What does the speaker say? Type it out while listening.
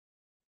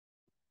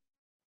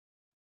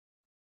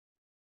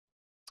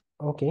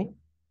Okay.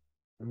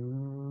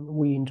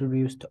 We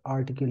introduced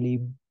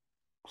rtklib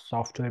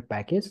software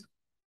package.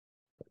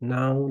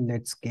 Now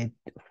let's get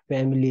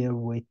familiar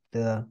with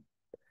the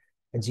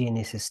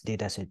GNSS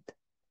dataset.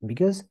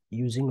 Because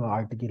using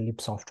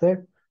rtklib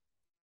software,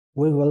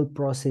 we will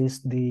process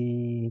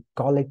the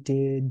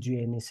collected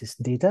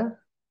GNSS data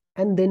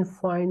and then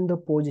find the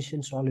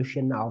position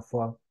solution of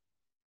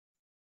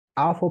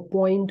a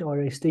point or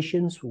a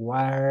stations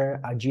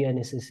where a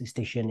GNSS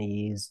station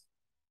is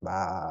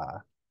uh,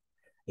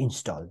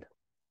 installed.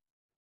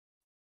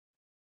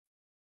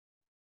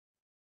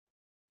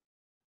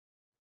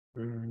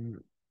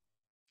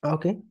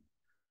 Okay.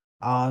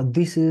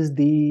 This is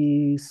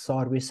the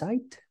survey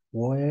site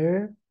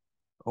where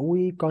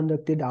we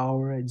conducted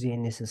our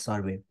GNSS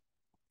survey.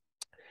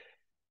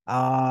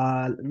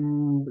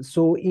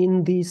 So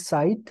in this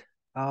site,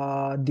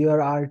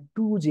 there are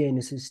two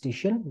GNSS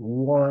stations.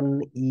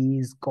 One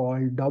is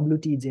called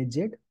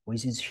WTZZ,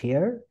 which is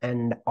here,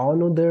 and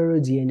another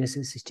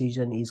GNSS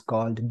station is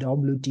called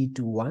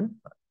WT21.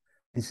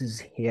 This is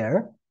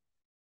here.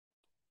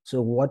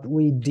 So what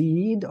we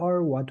did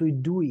or what we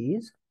do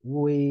is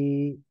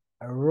we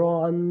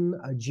run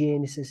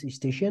GNSS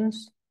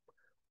stations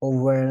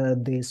over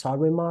the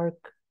survey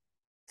mark,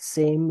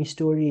 same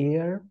story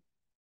here,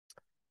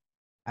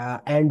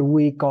 and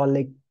we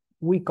collect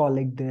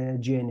the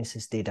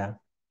GNSS data.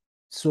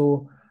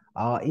 So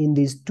in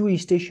these two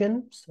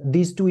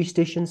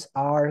stations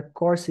are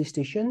course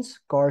stations.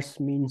 Course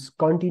means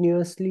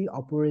continuously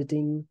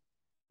operating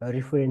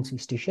reference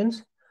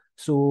stations.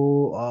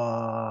 So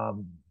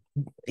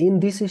in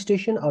this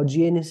station, our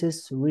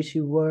GNSS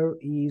receiver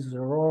is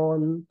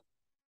run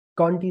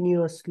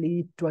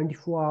continuously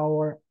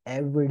 24-hour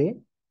every day.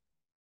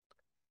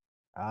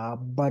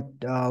 But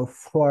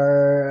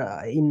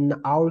in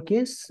our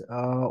case,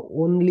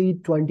 only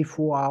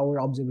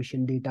 24-hour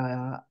observation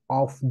data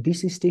of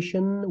this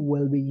station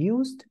will be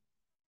used,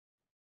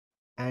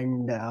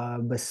 and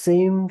the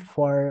same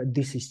for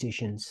these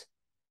stations.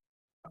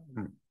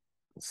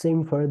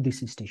 Same for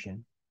this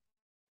station.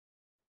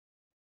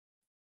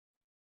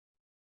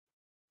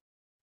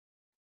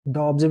 The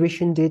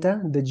observation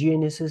data, the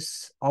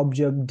GNSS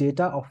observed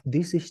data of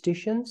these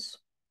stations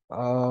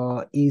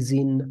is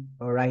in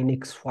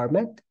Rinex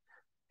format,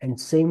 and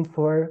same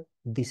for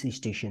these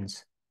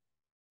stations.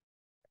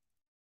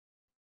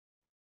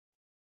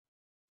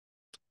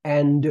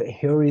 And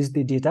here is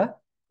the data,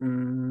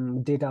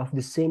 data of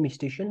the same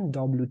station,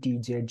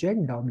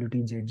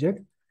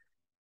 WTZZ,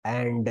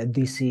 and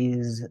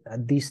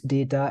this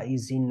data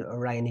is in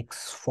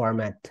Rinex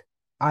format.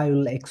 I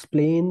will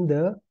explain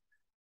the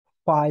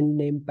file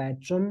name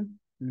pattern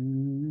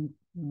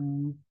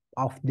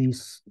of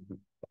this.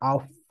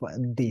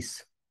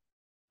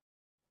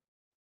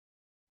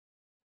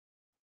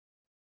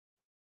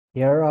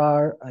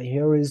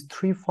 Here is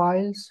 3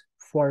 files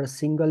for a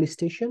single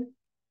station.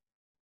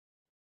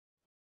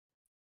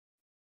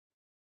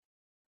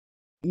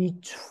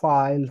 Each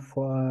file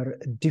for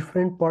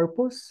different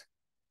purpose.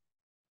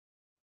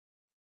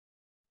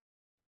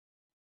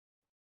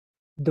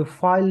 The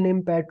file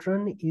name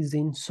pattern is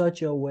in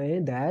such a way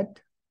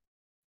that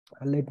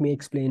let me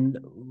explain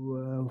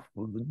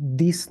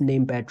this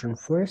name pattern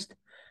first.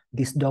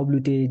 This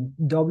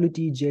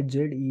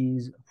WTZZ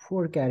is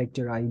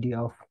 4-character ID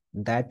of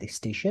that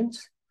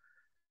stations,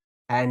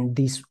 and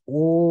this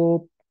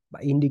O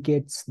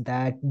indicates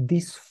that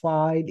this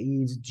file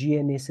is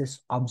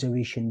GNSS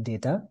observation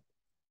data,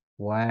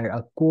 where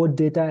a code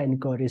data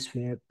and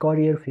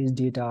courier phase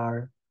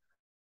data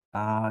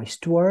are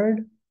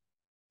stored.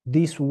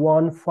 This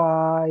 15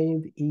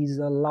 is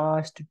the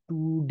last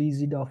 2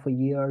 digits of a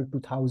year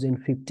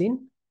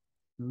 2015.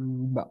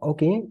 But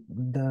okay,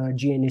 the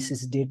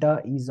GNSS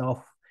data is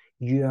of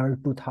year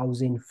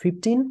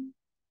 2015.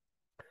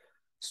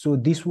 So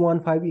this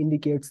 15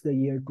 indicates the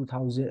year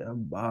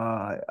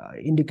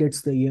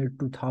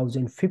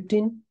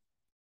 2015,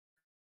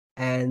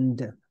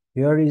 and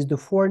here is the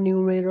 4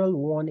 numeral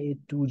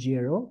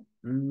 1820.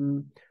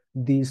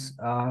 This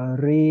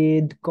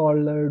red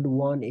colored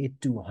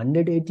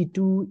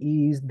 182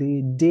 is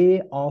the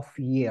day of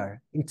year.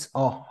 It's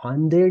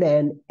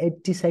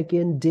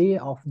 182nd day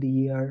of the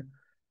year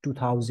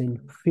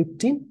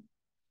 2015,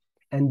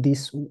 and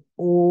this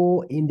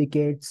O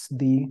indicates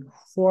the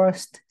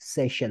first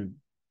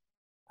session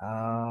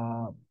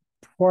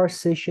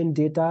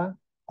data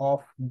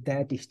of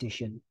that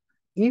station.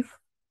 If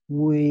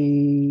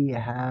we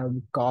have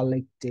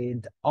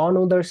collected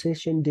another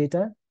session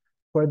data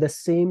for the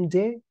same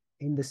day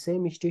in the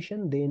same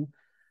station, then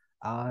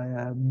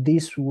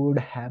this would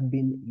have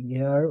been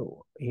here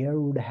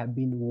would have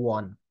been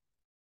 1.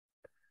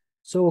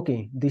 So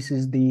okay, this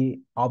is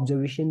the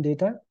observation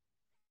data,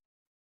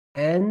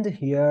 and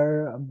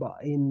here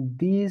in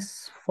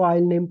this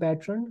file name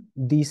pattern,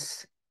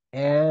 this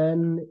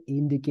N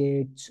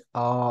indicates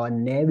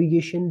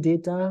navigation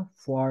data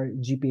for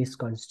GPS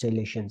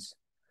constellations.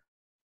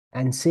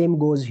 And same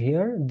goes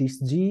here. This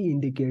G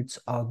indicates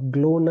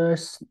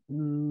GLONASS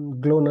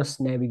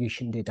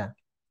navigation data.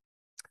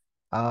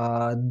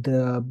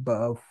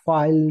 the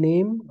file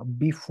name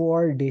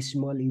before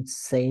decimal is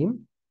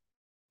same.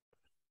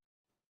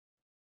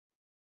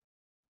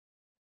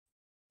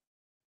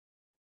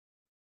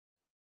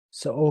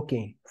 So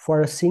okay,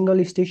 for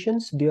single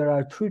stations, there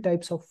are three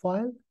types of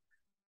file.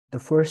 The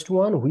first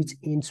one, which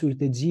ends with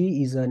the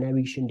G, is a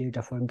navigation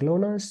data for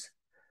GLONASS.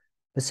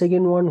 The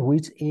second one,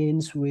 which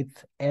ends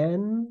with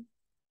N,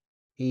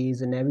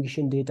 is a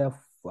navigation data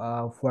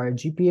for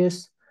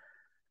GPS.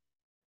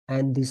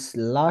 And this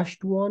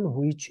last one,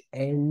 which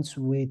ends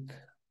with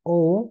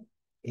O,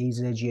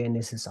 is a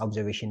GNSS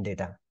observation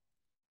data.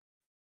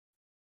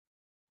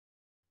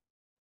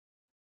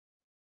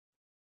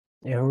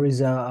 Here is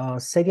a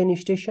second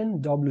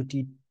station,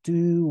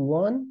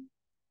 WT21,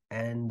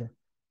 and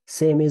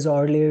same as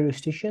earlier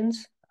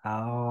stations.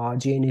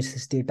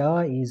 GNSS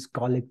data is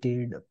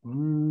collected,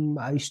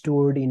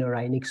 stored in a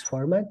Rinex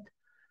format.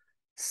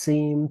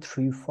 Same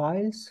three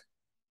files,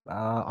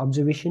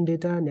 observation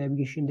data,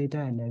 navigation data,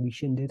 and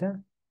navigation data.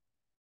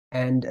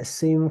 And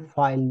same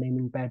file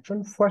naming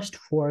pattern. First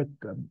four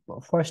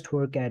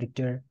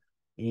character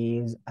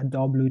is a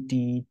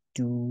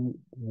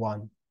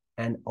WT21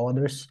 and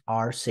others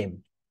are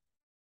same.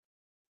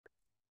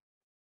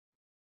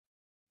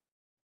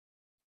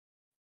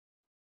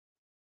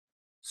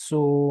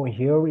 So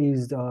here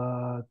is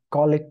the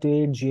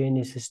collected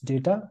GNSS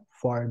data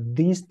for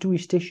these two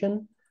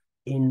stations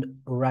in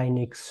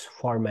Rinex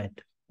format.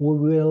 We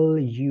will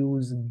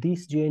use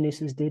this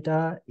GNSS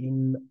data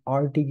in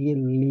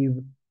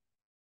rtklib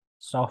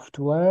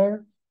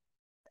software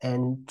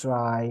and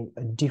try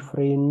a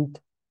different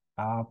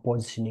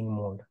positioning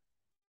mode.